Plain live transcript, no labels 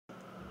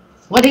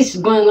What is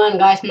going on,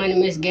 guys? My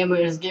name is Gamer,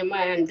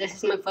 and this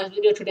is my first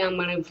video. Today I'm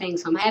gonna be playing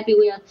some Happy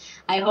Wheel.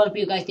 I hope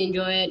you guys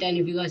enjoy it, and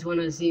if you guys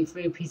wanna see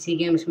free PC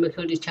games, make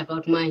sure to check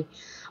out my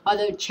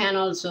other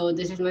channel. So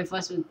this is my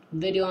first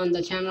video on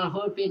the channel.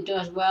 Hope it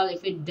does well.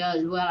 If it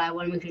does well, I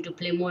will make sure to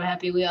play more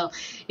Happy Wheel.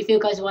 If you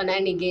guys want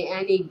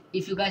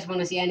if you guys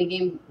wanna see any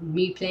game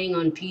me playing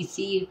on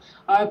PC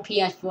or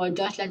PS4,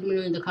 just let me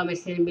know in the comment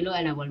section below,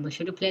 and I will make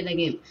sure to play the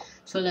game.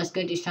 So let's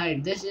get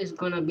started. This is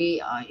gonna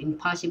be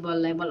impossible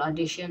level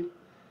audition.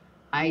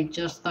 I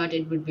just thought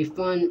it would be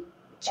fun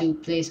to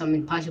play some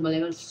impossible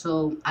levels,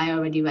 so I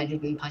already read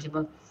it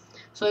impossible.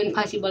 So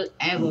impossible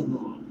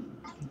evermore.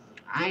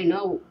 I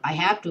know I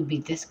have to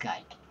beat this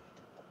guy,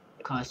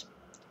 because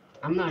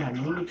I'm not a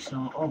noob,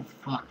 so oh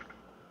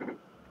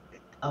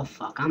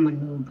fuck, I'm a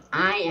noob.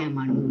 I am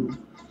a noob.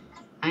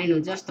 I know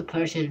just the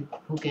person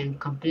who can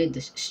complete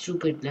this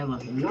stupid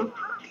level, you know?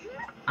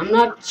 I'm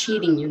not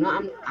cheating, you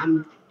know?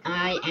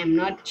 I am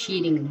not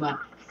cheating, but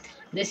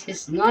this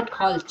is not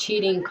called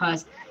cheating,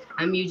 because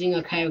I'm using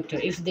a character.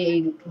 If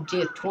they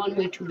just want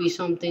me to be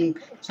somebody,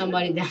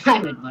 then I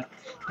would, but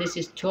this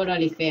is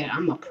totally fair.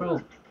 I'm a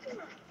pro.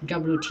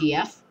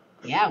 WTF?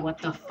 Yeah, what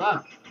the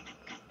fuck?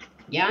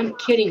 Yeah, I'm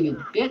kidding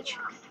you, bitch.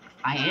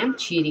 I am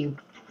cheating.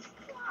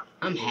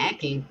 I'm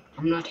hacking.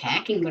 I'm not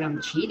hacking, but I'm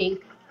cheating.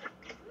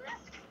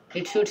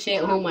 It should say,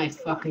 oh my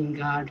fucking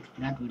god.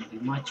 That would be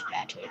much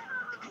better.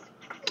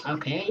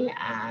 Okay,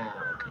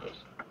 okay.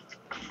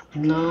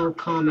 No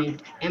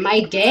comment. Am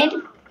I dead?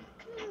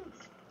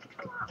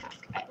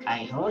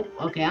 I hope.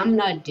 Okay, I'm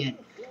not dead.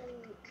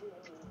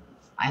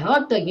 I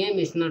hope the game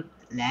is not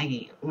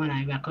laggy when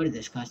I record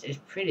this, because it's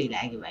pretty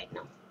laggy right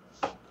now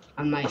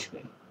on my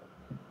screen.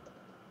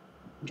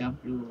 Okay,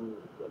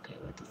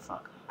 what the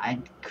fuck? I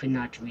could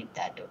not read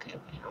that. Okay,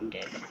 I'm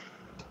dead.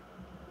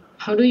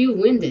 How do you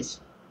win this?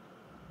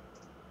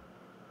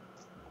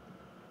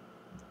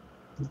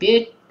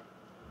 Bet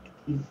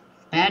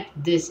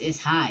this is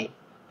high.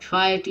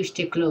 Try to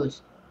stay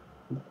close.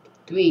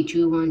 3,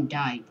 2, 1,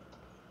 die.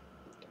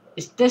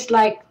 Is this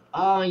like,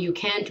 oh, you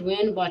can't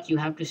win, but you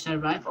have to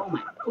survive? Oh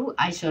my, oh,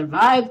 I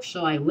survived,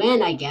 so I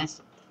win, I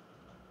guess.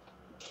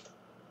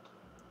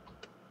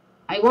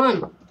 I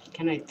won.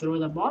 Can I throw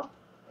the ball?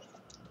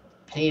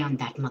 Play on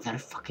that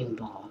motherfucking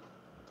ball.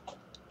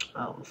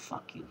 Oh,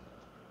 fuck you.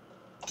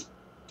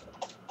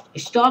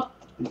 Stop.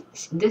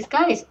 This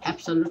guy is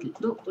absolutely,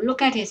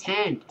 look at his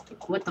hand.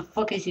 What the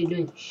fuck is he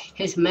doing?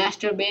 He's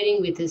masturbating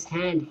with his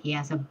hand. He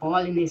has a ball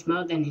in his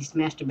mouth and he's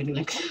masturbating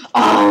like,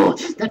 oh,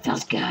 that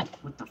feels good.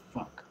 What the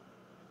fuck?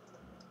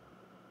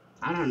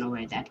 I don't know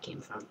where that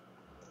came from.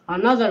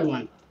 Another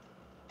one.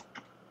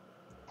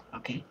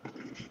 Okay.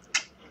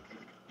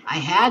 I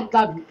had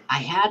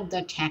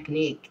the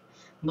technique,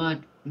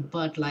 but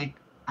like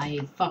I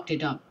fucked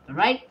it up,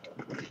 right?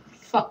 Okay,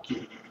 fuck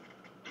you.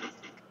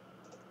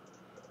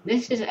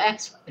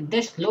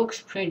 This looks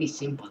pretty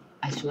simple,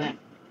 I swear.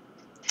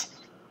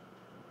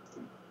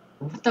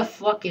 What the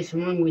fuck is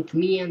wrong with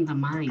me and the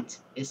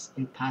mines? It's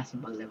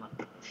impossible level.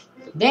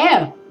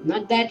 There!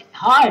 Not that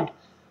hard.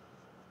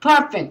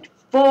 Perfect.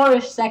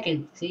 4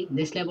 seconds. See,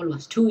 this level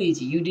was too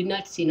easy. You did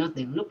not see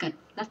nothing.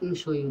 Let me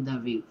show you the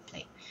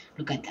replay.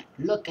 Look at that.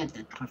 Look at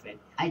that. Perfect.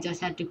 I just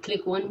had to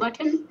click one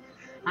button.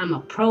 I'm a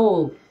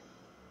pro.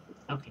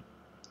 Okay.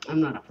 I'm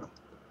not a pro.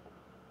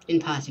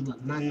 Impossible.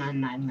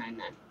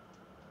 99999.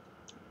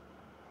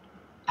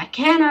 I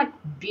cannot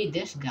be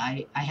this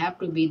guy. I have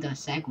to be the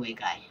Segway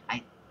guy.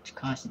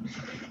 Because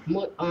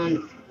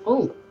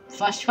oh,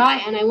 first try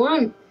and I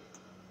won.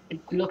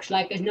 It looks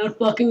like it's not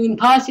fucking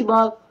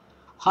impossible.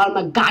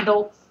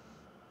 Harmagado.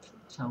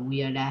 So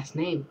weird ass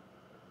name.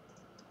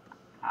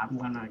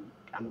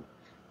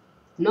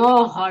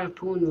 No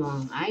harpoon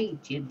wrong. I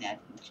did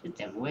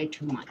them way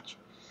too much.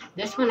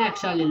 This one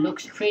actually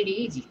looks pretty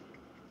easy.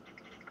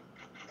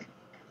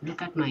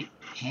 Look at my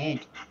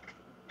head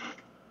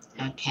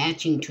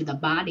attaching to the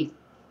body.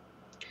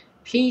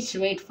 Please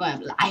rate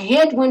 5. I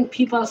hate when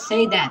people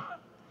say that.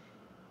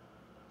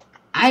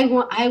 I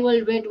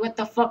will rate what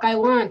the fuck I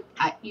want.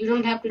 You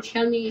don't have to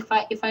tell me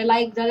if I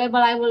like the level,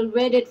 I will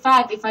rate it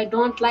 5. If I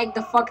don't like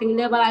the fucking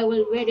level, I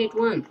will rate it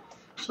 1.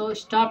 So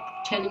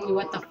stop telling me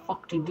what the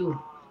fuck to do.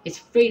 It's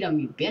freedom,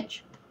 you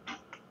bitch.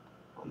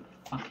 Oh my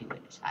fucking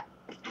goodness.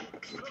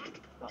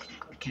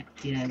 Okay,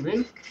 did I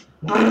win?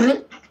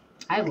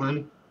 I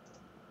won.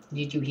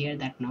 Did you hear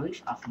that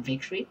noise of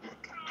victory?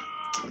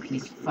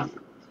 Please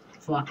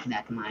fuck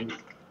that mine.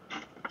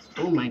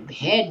 Oh my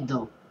head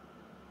though.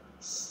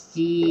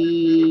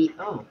 See,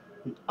 oh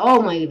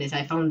my goodness,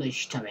 I found a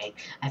Easter egg.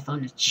 I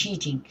found a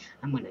cheating.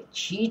 I'm gonna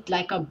cheat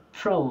like a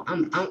pro.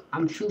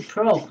 I'm too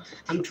pro.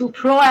 I'm too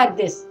pro at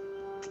this.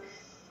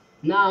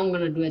 Now I'm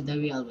gonna do it the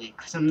real way,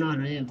 cause I'm not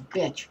a real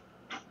bitch.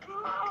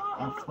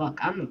 Oh fuck,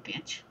 I'm a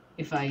bitch.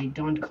 If I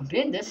don't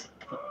complete this,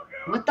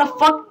 what the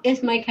fuck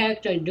is my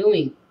character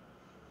doing?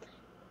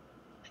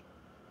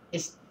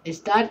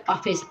 Is that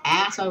off his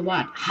ass or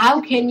what? How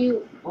can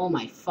you? Oh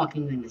my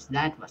fucking goodness,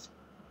 that was.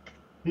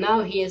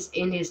 Now he is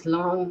in his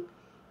long,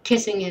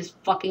 kissing his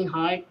fucking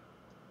heart.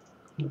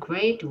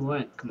 Great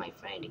work, my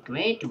friend.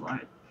 Great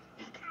work.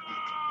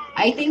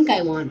 I think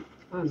I won.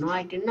 Oh no,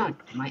 I did not.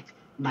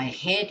 My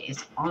head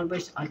is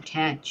always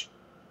attached.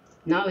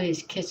 Now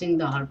he's kissing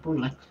the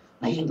harpoon like,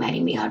 will you marry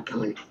me,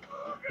 harpoon?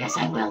 Yes,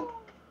 I will.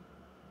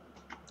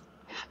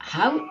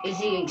 How is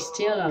he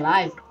still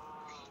alive?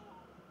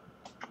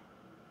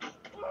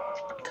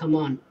 Come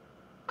on.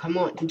 Come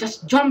on.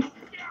 Just jump.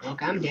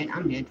 Okay, I'm dead.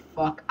 I'm dead.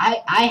 Fuck.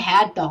 I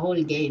had the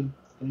whole game,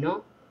 you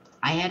know?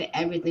 I had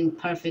everything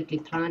perfectly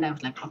planned. I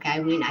was like, okay, I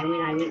win.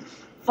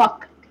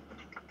 Fuck.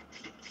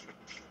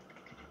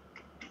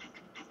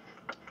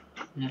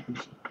 Let me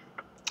see.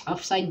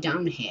 Upside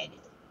down head.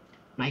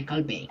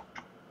 Michael Bay.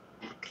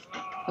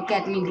 Look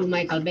at me do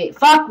Michael Bay.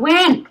 Fuck,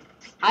 win!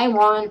 I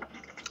won.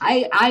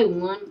 I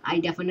won. I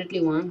definitely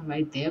won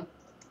right there.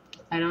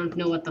 I don't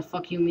know what the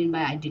fuck you mean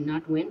by I did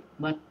not win,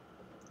 but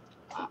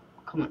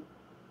come on.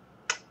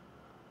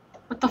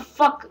 What the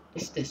fuck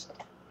is this?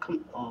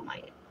 Come, oh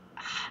my.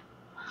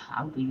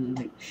 How do you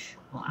even?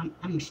 Oh,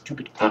 I'm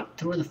stupid.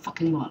 Throw the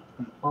fucking ball.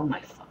 Oh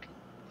my fucking.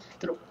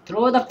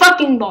 Throw the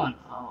fucking ball.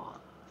 Oh,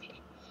 okay.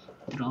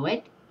 Throw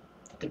it.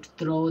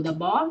 Throw the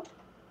ball.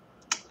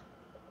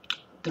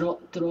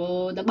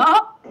 Throw the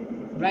ball.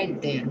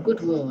 Right there.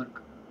 Good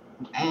work.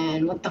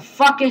 And what the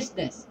fuck is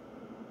this?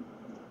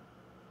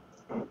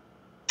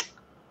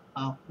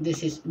 Oh,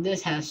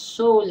 this has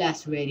so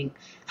less rating.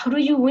 How do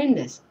you win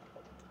this?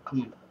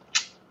 Come on.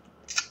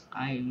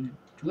 I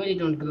really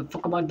don't give a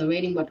fuck about the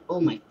rating, but oh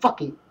my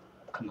fucking,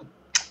 come on.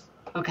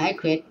 Okay, I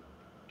quit.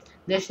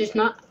 This is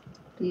not,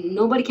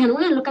 nobody can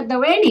win. Look at the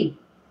rating.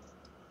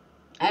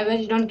 I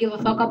really don't give a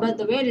fuck about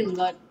the rating,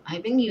 but I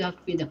think you have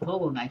to be the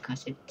pogo guy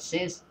because it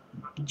says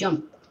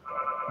jump.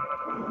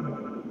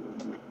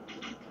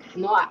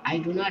 No, I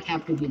do not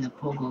have to be the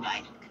pogo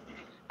guy.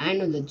 I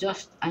know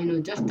just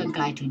the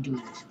guy to do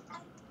this.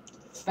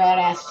 Fair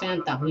ass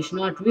Santa, who is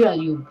not real,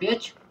 you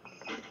bitch.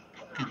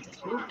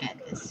 Look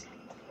at this.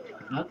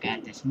 Look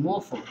at this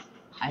mofo.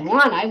 I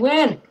won, I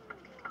win.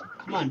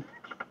 Come on.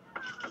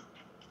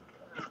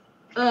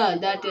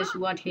 That is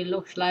what he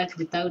looks like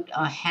without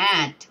a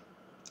hat.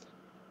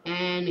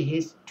 And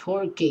he's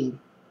twerking.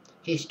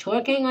 He's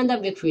twerking on the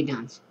victory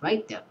dance.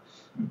 Right there.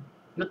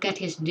 Look at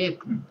his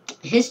dick.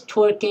 He's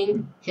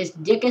twerking. His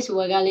dick is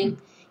wiggling.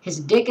 His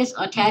dick is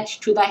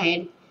attached to the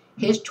head.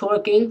 He's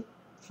twerking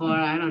for,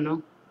 I don't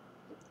know.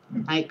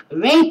 Like,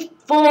 rate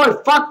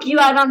 4. Fuck you,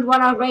 I don't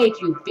wanna rate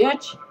you,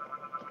 bitch.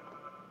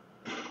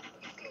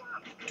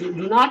 Do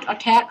not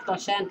attack the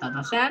Santa.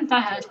 The Santa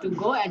has to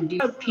go and do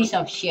a piece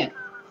of shit.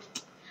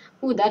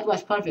 Ooh, that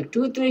was perfect.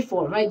 2, 3,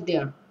 4, right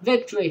there.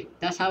 Victory.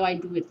 That's how I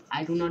do it.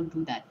 I do not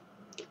do that.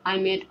 I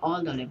made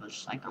all the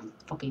levels. Like, I'm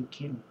fucking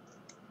kidding.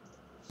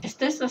 Is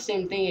this the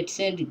same thing? It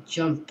said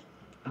jump.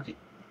 Okay.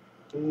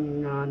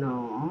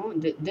 No.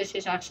 This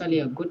is actually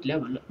a good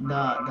level.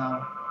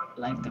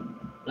 Like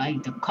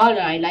the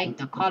color. I like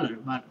the color,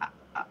 but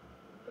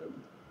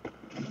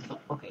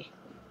okay.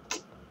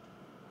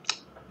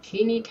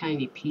 Teeny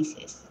tiny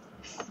pieces.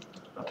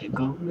 Okay,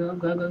 go.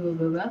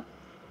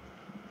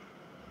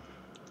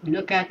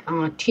 Look at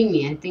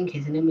Timmy. I think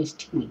his name is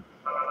Timmy.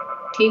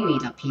 Timmy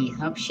the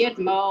piece of shit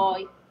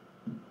boy.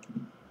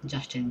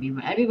 Justin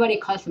Bieber. Everybody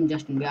calls him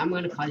Justin Bieber. I'm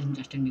gonna call him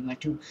Justin Bieber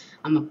too.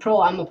 I'm a pro,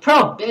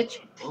 bitch.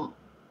 Oh,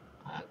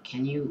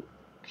 can you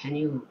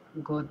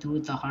go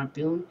through the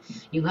harpoon?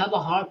 You have a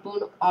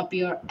harpoon up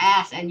your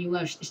ass and you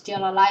are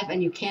still alive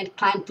and you can't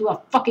climb through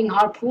a fucking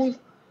harpoon?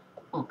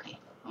 Okay.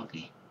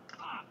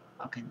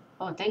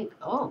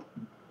 Oh,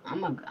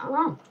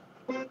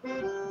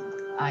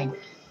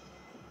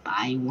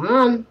 I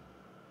won.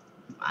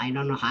 I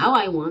don't know how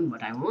I won,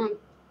 but I won.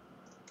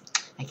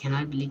 I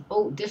cannot believe.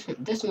 Oh, this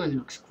one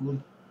looks cool.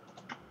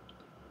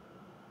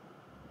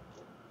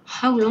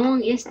 How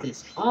long is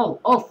this?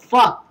 Oh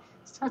fuck!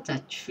 Such a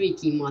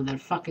tricky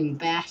motherfucking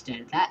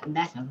bastard.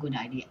 That's a good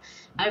idea.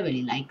 I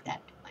really like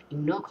that. You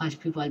know, cause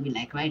people will be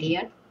like right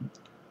here,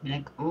 be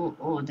like,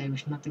 oh, there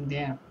was nothing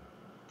there.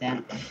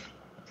 Then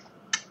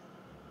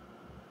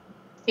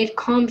it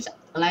comes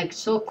like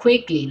so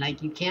quickly,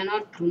 like you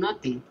cannot do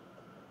nothing.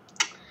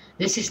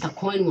 This is the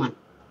coin one.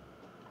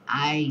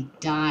 I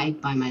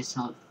died by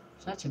myself.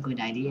 Such a good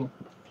idea.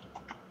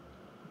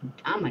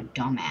 I'm a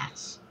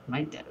dumbass.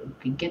 Right there.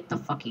 You get the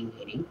fucking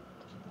hitting.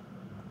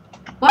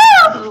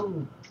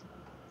 Whoa!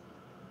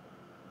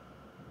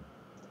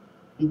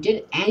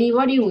 Did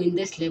anybody win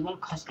this level?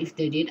 Cause if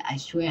they did, I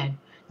swear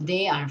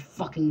they are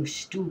fucking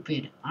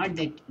stupid. Or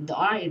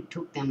it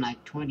took them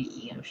like 20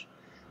 years.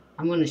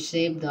 I'm gonna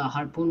save the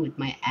harpoon with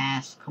my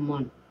ass. Come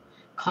on.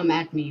 Come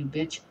at me, you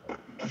bitch.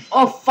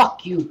 Oh,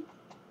 fuck you.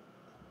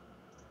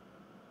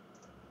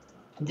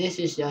 This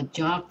is a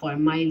job for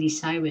Miley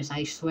Cyrus,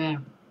 I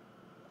swear.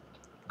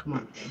 Come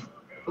on.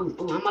 Oh,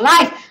 I'm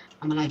alive!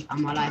 I'm alive,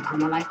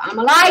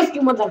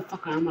 you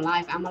motherfucker! I'm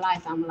alive.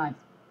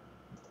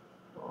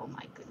 Oh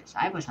my goodness,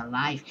 I was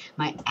alive.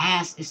 My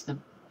ass is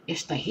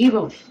the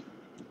hero.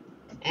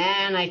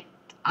 And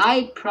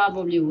I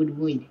probably would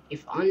win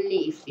if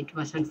it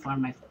wasn't for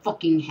my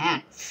fucking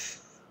hat.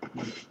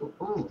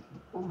 Oh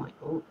my,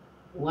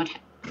 what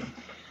happened?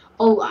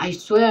 Oh, I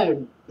swear,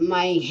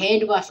 my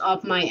head was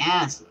up my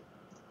ass.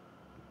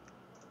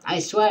 I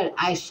swear,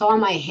 I saw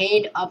my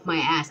head up my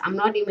ass. I'm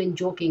not even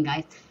joking,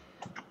 guys.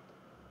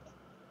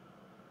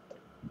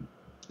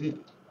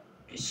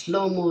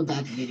 Slow-mo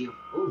that video.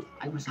 Oh,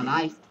 I was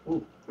alive.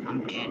 Oh,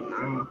 I'm dead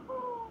now.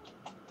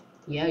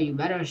 Yeah, you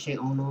better say,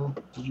 oh no,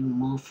 you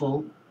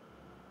mofo.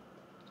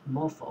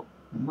 Mofo.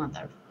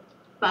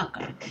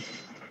 Motherfucker.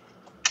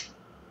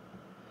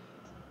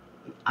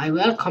 I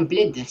will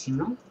complete this, you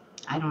know.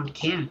 I don't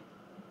care.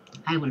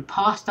 I will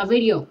pause the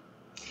video,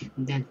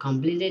 then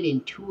complete it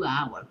in 2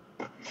 hours.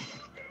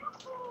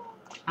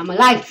 I'm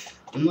alive.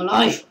 I'm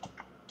alive.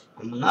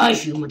 I'm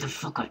alive, you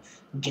motherfucker.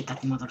 Get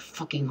that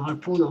motherfucking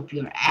harpoon up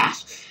your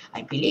ass.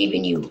 I believe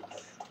in you.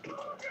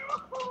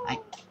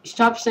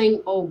 Stop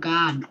saying, oh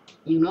God.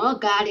 You know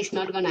God is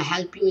not gonna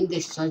help you in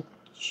this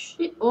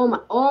shit.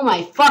 Oh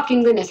my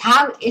fucking goodness.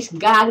 How is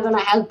God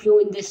gonna help you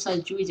in this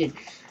situation?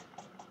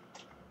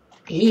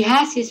 He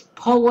has his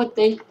power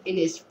thing in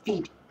his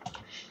feet.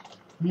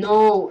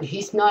 No,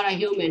 he's not a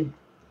human.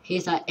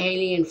 He's an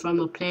alien from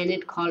a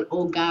planet called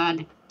Oh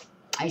God.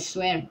 I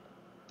swear.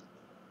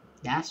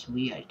 That's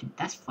weird.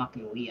 That's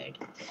fucking weird.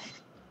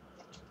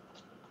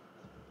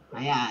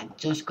 Yeah,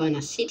 just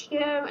gonna sit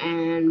here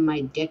and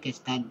my dick is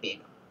that big.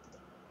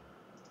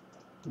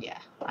 Yeah,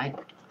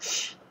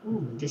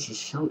 ooh, this is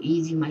so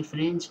easy, my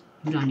friends.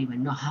 You don't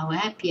even know how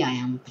happy I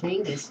am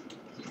playing this.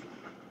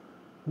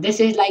 This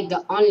is like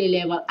the only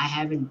level I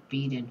haven't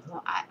beaten.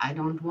 I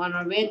don't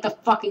wanna rate the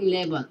fucking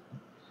level.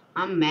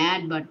 I'm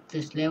mad, but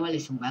this level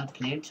is well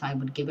played, so I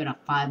would give it a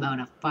 5 out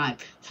of 5.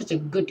 Such a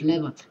good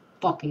level.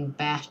 Fucking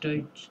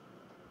bastards.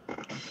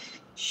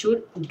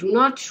 Do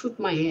not shoot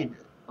my head.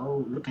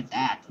 Oh, look at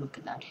that. Look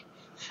at that.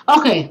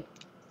 Okay.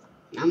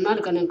 I'm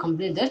not gonna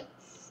complete this.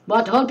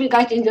 But hope you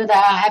guys enjoy the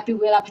Happy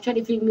Wheel episode.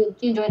 If you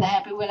enjoy the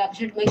Happy Wheel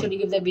episode, make sure to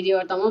give the video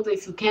a thumb up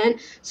if you can.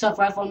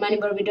 Subscribe for many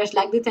more videos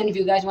like this. And if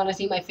you guys want to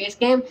see my face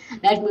cam,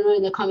 let me know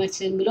in the comment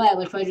section below. I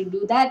will try to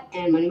do that.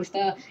 And my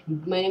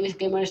name is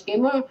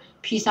Gamer.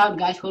 Peace out,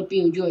 guys. Hope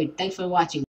you enjoyed. Thanks for watching.